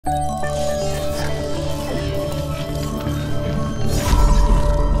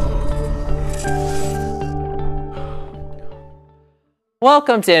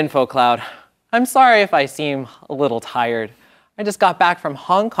Welcome to InfoCloud. I'm sorry if I seem a little tired. I just got back from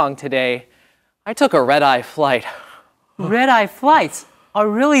Hong Kong today. I took a red-eye flight. Red-eye flights are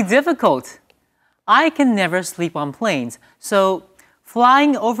really difficult. I can never sleep on planes, so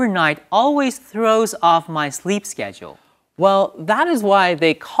flying overnight always throws off my sleep schedule. Well, that is why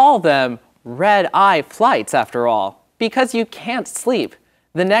they call them red-eye flights after all, because you can't sleep.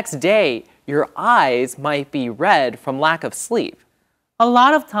 The next day, your eyes might be red from lack of sleep. A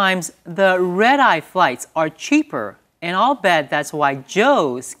lot of times, the red-eye flights are cheaper, and I'll bet that's why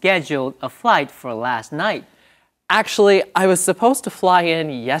Joe scheduled a flight for last night. Actually, I was supposed to fly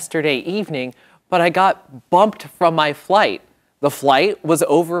in yesterday evening, but I got bumped from my flight. The flight was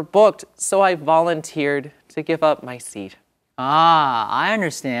overbooked, so I volunteered to give up my seat. Ah, I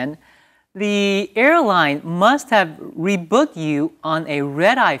understand. The airline must have rebooked you on a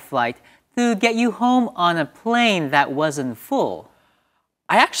red-eye flight to get you home on a plane that wasn't full.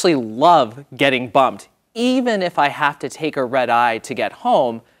 I actually love getting bumped, even if I have to take a red-eye to get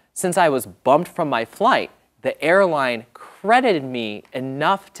home. Since I was bumped from my flight, the airline credited me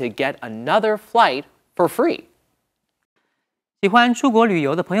enough to get another flight for free. 喜欢出国旅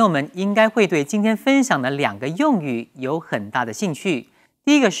游的朋友们应该会对今天分享的两个用语有很大的兴趣。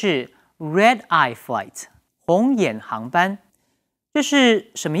第一个是 red-eye flight， 红眼航班。这是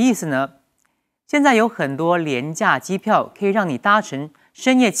什么意思呢？现在有很多廉价机票可以让你搭乘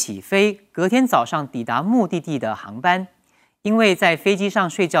深夜起飞，隔天早上抵达目的地的航班。因为在飞机上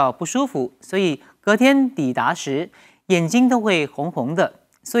睡觉不舒服，所以隔天抵达时眼睛都会红红的，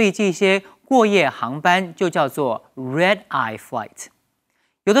所以这些过夜航班就叫做 red-eye flight。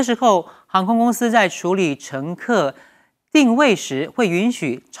有的时候，航空公司在处理乘客定位时会允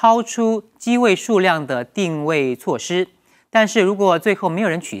许超出机位数量的定位措施，但是如果最后没有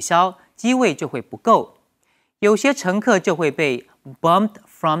人取消，机位就会不够，有些乘客就会被 bumped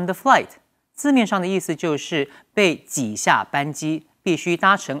from the flight。字面上的意思就是被挤下班机，必须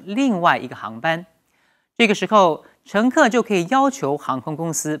搭乘另外一个航班。这个时候，乘客就可以要求航空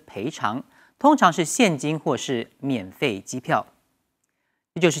公司赔偿，通常是现金或是免费机票。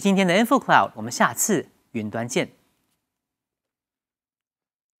这就是今天的 InfoCloud， 我们下次云端见。